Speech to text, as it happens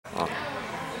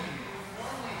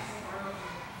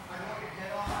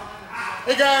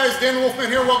Hey guys,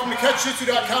 DanTheWolfman here. Welcome to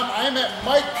Catch-Jitsu.com. I am at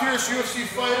Mike Pierce UFC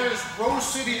Fighters Rose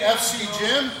City FC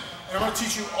Gym, and I'm going to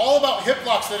teach you all about hip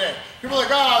locks today. People are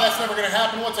like, oh, that's never going to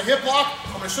happen. What's a hip lock?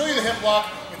 I'm going to show you the hip lock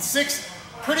in 6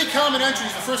 pretty common entries.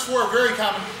 The first 4 are very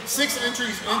common. 6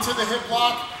 entries into the hip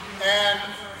lock, and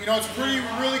you know, it's a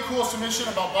really cool submission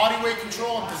about body weight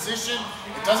control and position.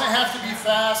 It doesn't have to be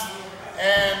fast,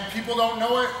 and people don't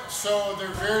know it, so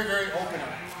they're very open.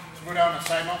 So go down the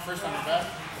side mount first on your back.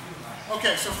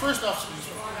 Okay, so first off,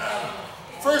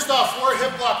 for a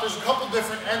hip lock, there's a couple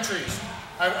different entries.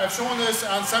 I've shown this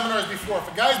on seminars before.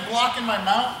 If a guy's blocking my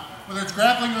mount, whether it's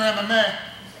grappling or MMA,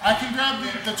 I can grab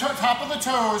the top of the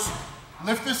toes,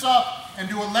 lift this up, and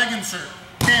do a leg insert.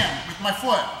 Bam, with my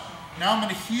foot. Now I'm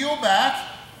going to heel back,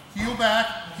 heel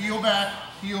back, heel back,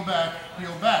 heel back,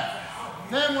 heel back.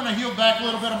 Then when I heel back a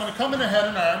little bit, I'm going to come into head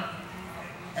and arm,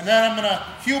 and then I'm going to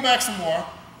heel back some more,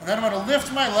 and then I'm going to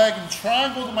lift my leg and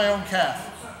triangle to my own calf.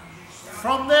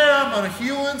 From there, I'm going to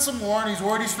heel in some more, and he's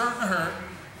already starting to hurt.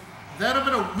 Then I'm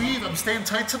going to weave, I'm staying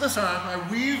tight to this arm, I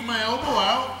weave my elbow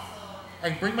out, I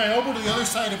bring my elbow to the other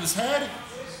side of his head,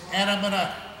 and I'm going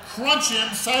to crunch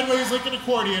him sideways like an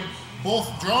accordion,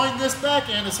 both drawing this back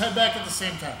and his head back at the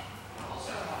same time.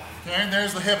 Okay, and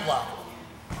there's the hip lock.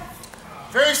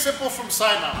 Very simple from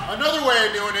side mount. Another way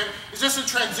of doing it is just a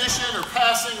transition or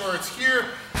passing, or it's here,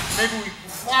 maybe we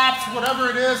flopped, whatever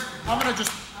it is. I'm gonna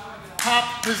just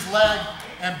pop his leg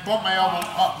and bump my elbow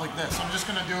up like this. I'm just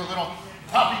gonna do a little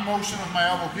popping motion with my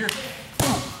elbow here,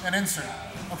 boom, and insert.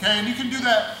 Okay, and you can do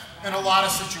that in a lot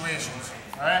of situations,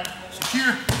 all right? So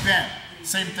here, bam,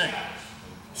 same thing.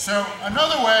 So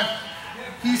another way,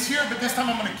 he's here, but this time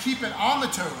I'm gonna keep it on the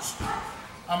toes.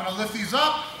 I'm gonna lift these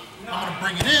up, I'm gonna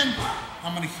bring it in,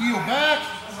 I'm gonna heel back.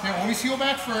 Okay, always heel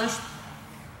back first.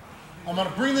 I'm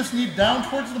gonna bring this knee down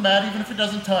towards the mat, even if it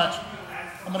doesn't touch.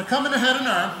 I'm gonna come into head and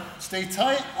arm, stay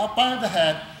tight up by the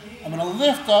head. I'm gonna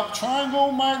lift up,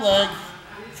 triangle my leg,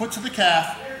 foot to the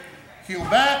calf, heel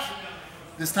back.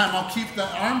 This time I'll keep the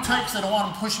arm tight because I don't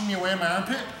want him pushing me away in my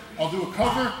armpit. I'll do a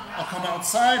cover, I'll come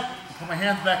outside, I'll put my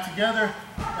hands back together,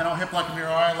 and I'll hip lock him here.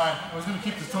 Oh, I lied. I was gonna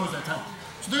keep the toes that time.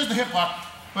 So there's the hip lock.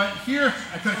 But here,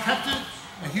 I could have kept it,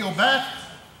 I heel back,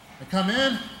 I come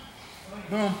in,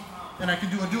 boom, and I can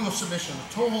do a dual submission,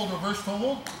 a toe hold, reverse toe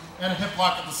hold, and a hip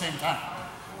lock at the same time.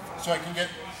 So I can get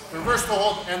the reverse toe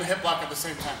hold and the hip lock at the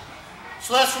same time.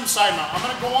 So that's from side mount. I'm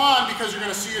gonna go on because you're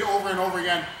gonna see it over and over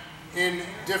again in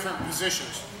different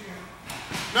positions.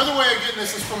 Another way of getting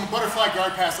this is from a butterfly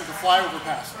guard pass, like a flyover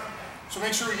pass. So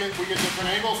make sure we get different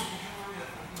angles.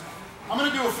 I'm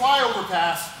gonna do a flyover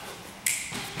pass,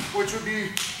 which would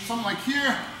be something like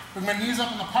here, with my knees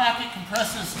up in the pocket,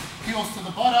 compress his heels to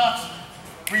the buttocks,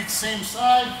 reach same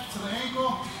side to the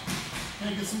ankle,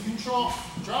 and get some control,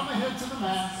 drop my head to the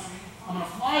mat, I'm gonna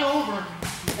fly over,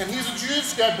 and he's a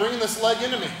jiu-jitsu guy bringing this leg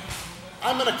into me.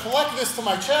 I'm gonna collect this to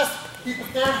my chest, keep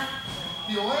it there,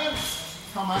 heel in,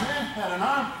 come on in, head and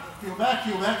arm, heel back,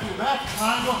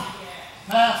 triangle,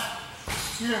 pass,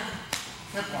 here,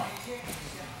 hip lock,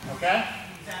 okay?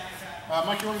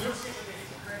 Mike, you want to do it?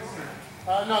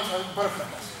 No, butterfly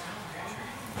pass.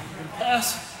 And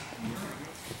pass.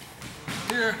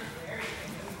 Here.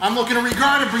 I'm looking to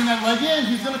regard it, bring that leg in.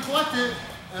 He's going to collect it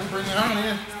and bring it on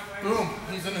in. Boom.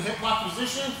 He's in a hip lock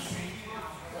position.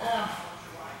 Bam.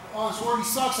 Oh, this already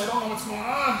sucks. I don't know what's going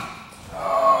on.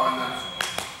 Oh, and then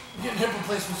I'm getting hip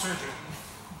replacement surgery.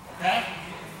 Okay?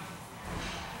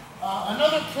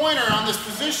 Another pointer on this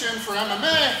position for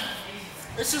MMA,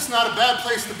 it's just not a bad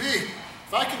place to be.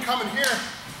 If I can come in here,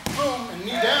 boom, and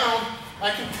knee down,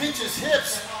 I can pinch his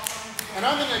hips, and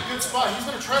I'm in a good spot. He's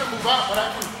gonna try to move out, but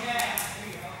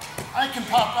I can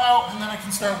pop out, and then I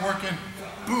can start working,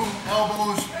 boom,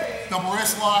 elbows, double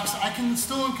wrist locks. I can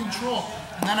still in control,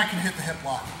 and then I can hit the hip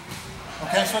lock.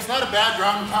 Okay, so it's not a bad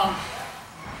ground and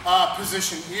pound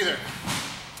position either.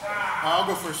 I'll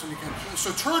go first when you can.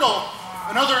 So turtle,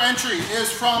 another entry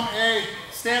is from a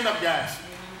stand-up guys.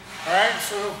 All right,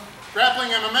 so grappling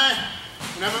MMA.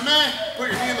 In MMA,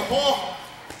 put your knee in the hole,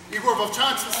 Igor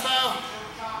Vovchanski style.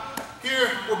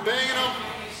 Here, we're banging him.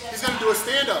 He's gonna do a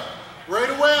stand-up. Right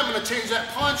away, I'm gonna change that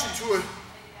punch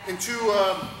into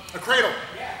a cradle.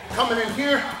 Coming in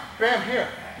here, bam, here.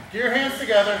 Get your hands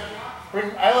together.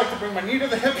 I like to bring my knee to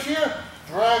the hip here,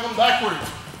 drag them backwards.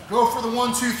 Go for the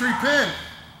 1, 2, 3 pin.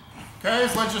 Okay,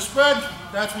 his legs are spread.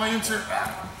 That's my insert.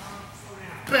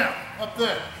 Bam, up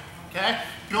there. Okay,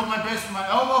 build my base with my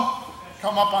elbow,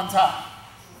 come up on top.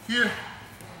 Here,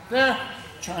 there,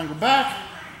 triangle back,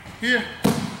 here,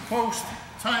 post,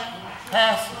 tight,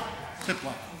 pass, hip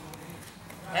lock.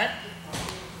 Okay?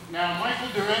 Now Mike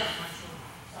will do it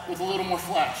with a little more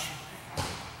flash.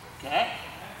 Okay?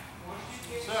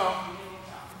 So,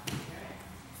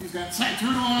 he's got tight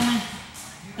turtle on me,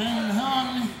 banging the hell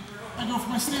out of me. I go for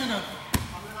my stand-up.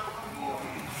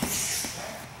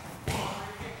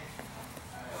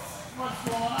 What's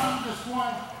going on with this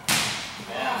one?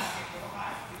 Yeah.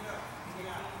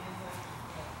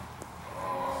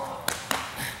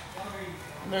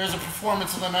 There's a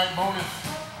performance of the night bonus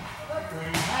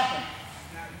waiting to happen.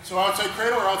 So outside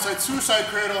cradle or outside suicide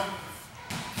cradle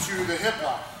to the hip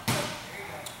lock.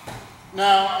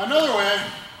 Now another way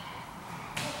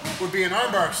would be an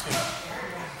armbar escape.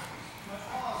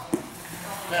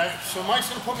 Okay, so Mike's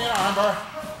gonna put me in an armbar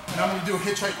and I'm gonna do a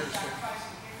hitchhiker escape.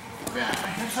 Bam, I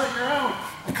hitchhiker out.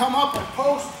 I come up, I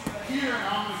post here, and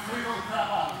I'm gonna cradle the crap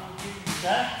out.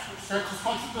 Okay? Stretch the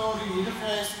flexibility, knee to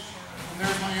face, and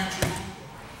there's my entry.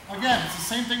 Again, it's the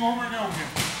same thing over and over again.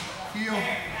 Heel,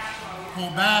 pull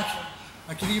back.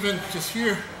 I could even just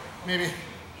here, maybe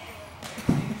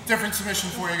different submission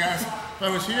for you guys. If I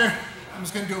was here, I'm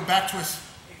just gonna do a back twist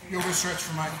yoga stretch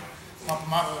for Mike. Help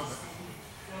him out a little bit.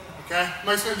 Okay,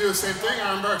 Mike's gonna do the same thing,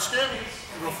 armbar escape.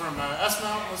 Go from S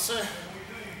mount, let's say.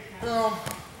 Boom,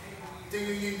 ding,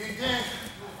 ding, ding, ding, ding.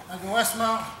 I go S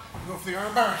mount, go for the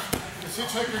armbar. Just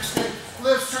hitchhiker escape,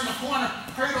 lifts, turn the corner,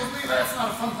 cradles me. That's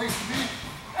not a fun place to be.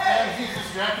 And he's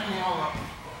just jacking me all up.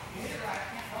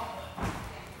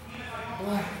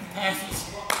 Boom,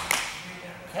 passes.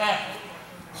 Okay,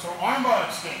 so armbar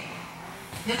escape.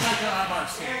 Hitchhiker armbar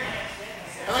escape.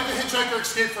 I like the hitchhiker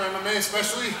escape for MMA,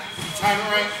 especially if you time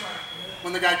it right.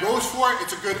 When the guy goes for it,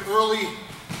 it's a good early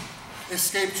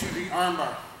escape to the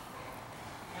armbar.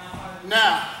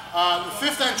 Now, the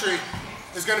fifth entry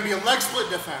is going to be a leg split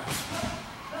defense.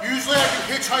 Usually I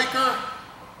do hitchhiker,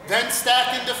 then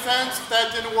stack in defense if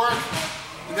that didn't work,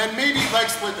 and then maybe leg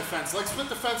split defense. Leg split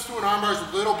defense to an armbar is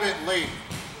a little bit late.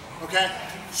 Okay?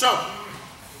 So,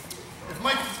 if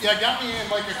Mike got me in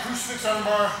like a crucifix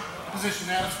armbar position,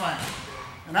 that's fine.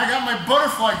 And I got my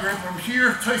butterfly grip from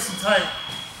here, nice and tight,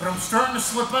 but I'm starting to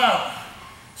slip out.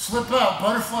 Slip out,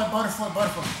 butterfly, butterfly,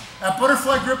 butterfly. At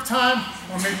butterfly grip time,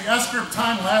 or maybe S grip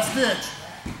time, last ditch,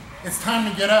 it's time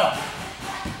to get out.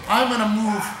 I'm gonna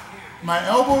move my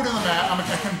elbow to the mat.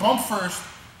 I can bump first,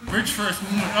 bridge first,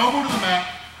 move my elbow to the mat,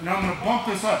 and I'm gonna bump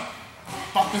this up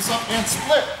and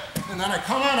split, and then I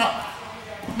come on up.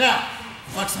 Now,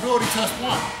 flexibility test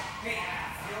one.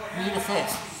 Knee to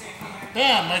face.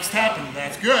 Bam, Mike's tapping,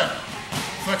 that's good.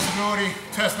 Flexibility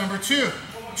test number two.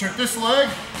 Check this leg,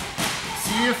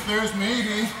 see if there's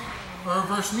maybe a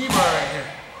reverse knee bar right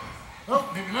here. Oh,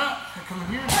 maybe not. I come in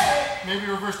here, maybe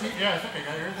reverse knee, yeah, I think I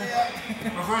got it right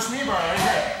there. Reverse knee bar right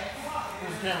here.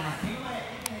 There's the camera.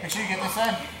 Make sure you get this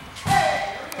side.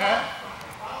 Okay.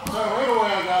 So right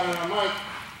away I got it on Mike.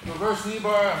 Reverse knee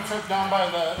bar, I'm tripped down by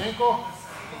the ankle.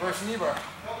 Reverse knee bar.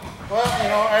 Well, you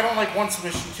know, I don't like one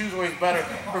submission, two's always better.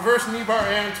 Reverse knee bar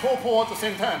and toe pull at the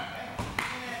same time.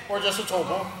 Or just a toe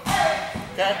pull.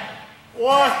 Okay?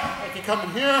 Or I can come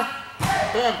in here,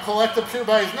 bam, collect up here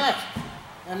by his neck.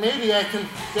 And maybe I can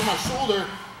get my shoulder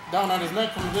down on his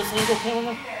neck from this angle,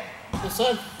 camera, this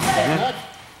side, neck,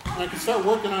 and I can start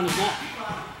working on his neck.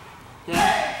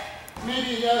 Okay?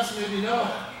 Maybe yes, maybe no.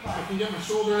 I can get my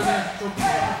shoulder in there.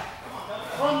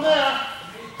 From there,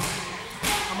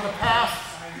 I'm going to pass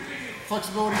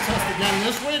flexibility test again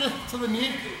this way to the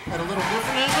knee at a little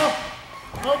different angle.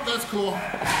 Oh, that's cool.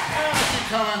 And I keep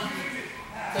coming.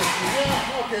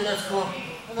 Yeah, okay, that's cool.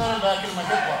 And then I'm back into my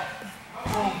hip lock.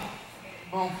 Boom,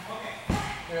 boom.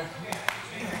 Yeah.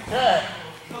 Okay.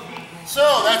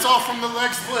 So that's all from the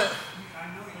leg split.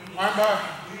 Armbar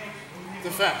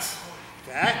defense.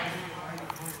 Okay.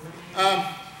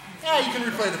 Yeah, you can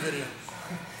replay the video.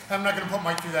 I'm not going to put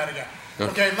Mike through that again.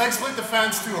 Okay, leg split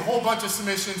defense to a whole bunch of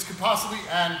submissions could possibly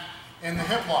end in the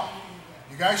hip lock.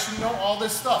 You guys should know all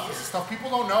this stuff. This is stuff people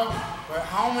don't know, but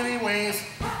how many ways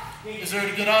is there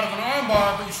to get out of an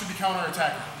armbar, but you should be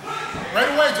counterattacking?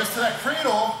 Right away, just to that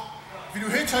cradle, if you do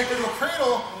hitchhiker to a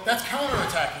cradle, that's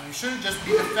counterattacking. You shouldn't just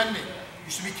be defending.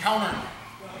 You should be countering.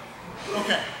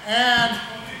 Okay, and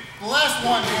the last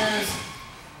one is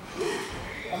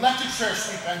electric chair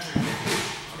sweep entry.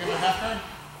 I'll get my half guard.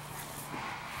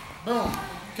 Boom.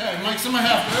 Okay, Mike's in my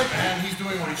half guard, and he's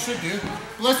doing what he should do.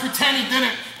 But let's pretend he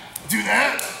didn't do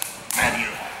that.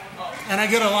 And I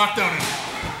get a lockdown in.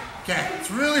 Okay,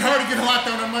 it's really hard to get a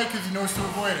lockdown on Mike because he knows to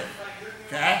avoid it.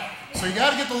 Okay, so you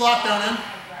got to get the lockdown in.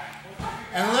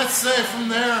 And let's say from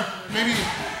there, maybe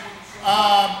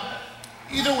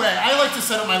either way, I like to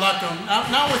set up my lockdown.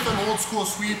 Not with an old school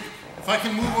sweep. If I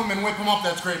can move him and whip him up,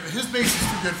 that's great. But his base is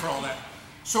too good for all that.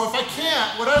 So if I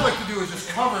can't, what I like to do is just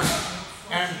cover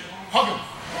and hug him.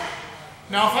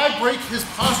 Now, if I break his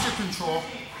posture control,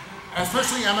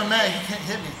 especially MMA, he can't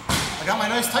hit me. I got my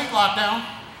nice tight lockdown,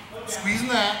 squeezing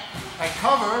that. I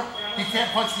cover, he can't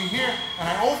punch me here, and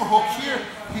I overhook here,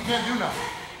 he can't do nothing,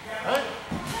 right?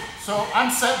 So I'm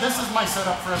set, this is my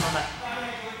setup for MMA.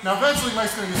 Now eventually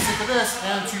Mike's gonna get sick of this,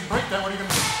 and to break that, what are you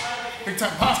gonna do? Big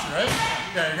time posture, right?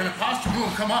 Yeah, you're gonna posture, boom,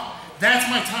 come up. That's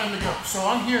my time to go. So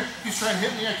I'm here, he's trying to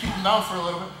hit me, I keep him down for a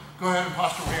little bit. Go ahead and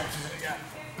posture way up to it again.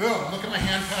 Boom, look at my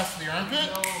hand pass to the armpit.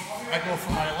 I go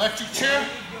for my electric chair.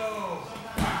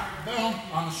 Boom,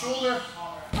 on the shoulder.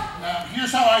 Now,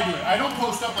 here's how I do it. I don't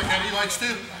post up like Eddie likes to,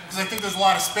 because I think there's a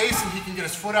lot of space and he can get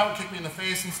his foot out and kick me in the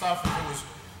face and stuff if it was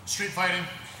street fighting.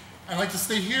 I like to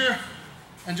stay here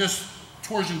and just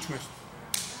torsion twist,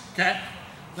 okay?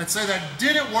 Let's say that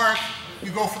didn't work. You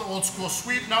go for the old school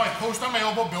sweep. Now I post on my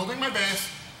elbow, building my base.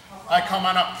 I come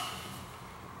on up.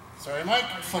 Sorry, Mike.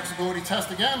 Flexibility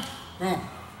test again. Boom.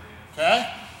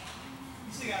 Okay?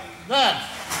 Then,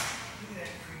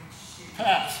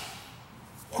 pass.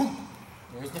 Boom.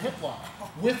 There's the hip lock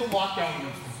with a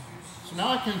lockdown. So now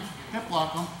I can hip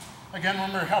lock them. Again,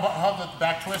 remember, how about the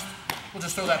back twist? We'll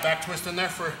just throw that back twist in there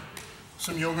for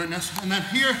some yoga-ness. And then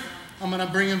here, I'm gonna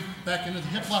bring him back into the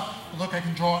hip lock. Look, I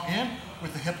can draw it in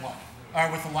with the hip lock, or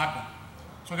with the lockdown.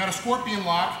 So I got a scorpion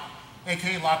lock,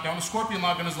 AKA lockdown, a scorpion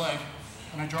lock on his leg,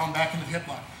 and I draw him back into the hip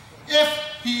lock. If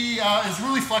he is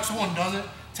really flexible and doesn't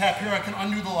tap here, I can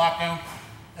undo the lockdown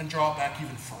and draw it back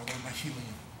even further by healing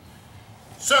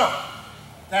it. So,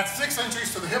 that's 6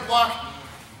 entries to the hip lock.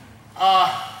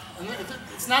 And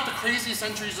it's not the craziest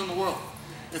entries in the world.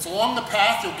 It's along the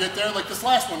path, you'll get there, like this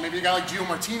last one. Maybe a guy like Gio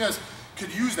Martinez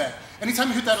could use that. Anytime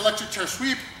you hit that electric chair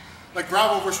sweep, like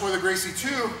Bravo versus the Gracie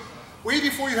 2, way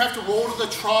before you have to roll to the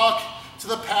truck, to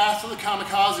the path, to the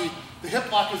kamikaze, the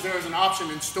hip lock is there as an option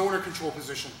in stoner control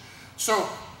position. So,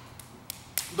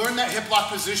 learn that hip lock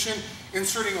position,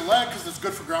 inserting a leg, because it's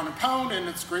good for ground and pound, and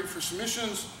it's great for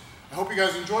submissions. I hope you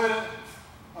guys enjoyed it.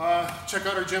 Check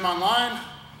out our gym online,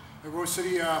 the Rose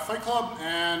City Fight Club,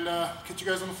 and catch you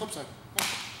guys on the flip side.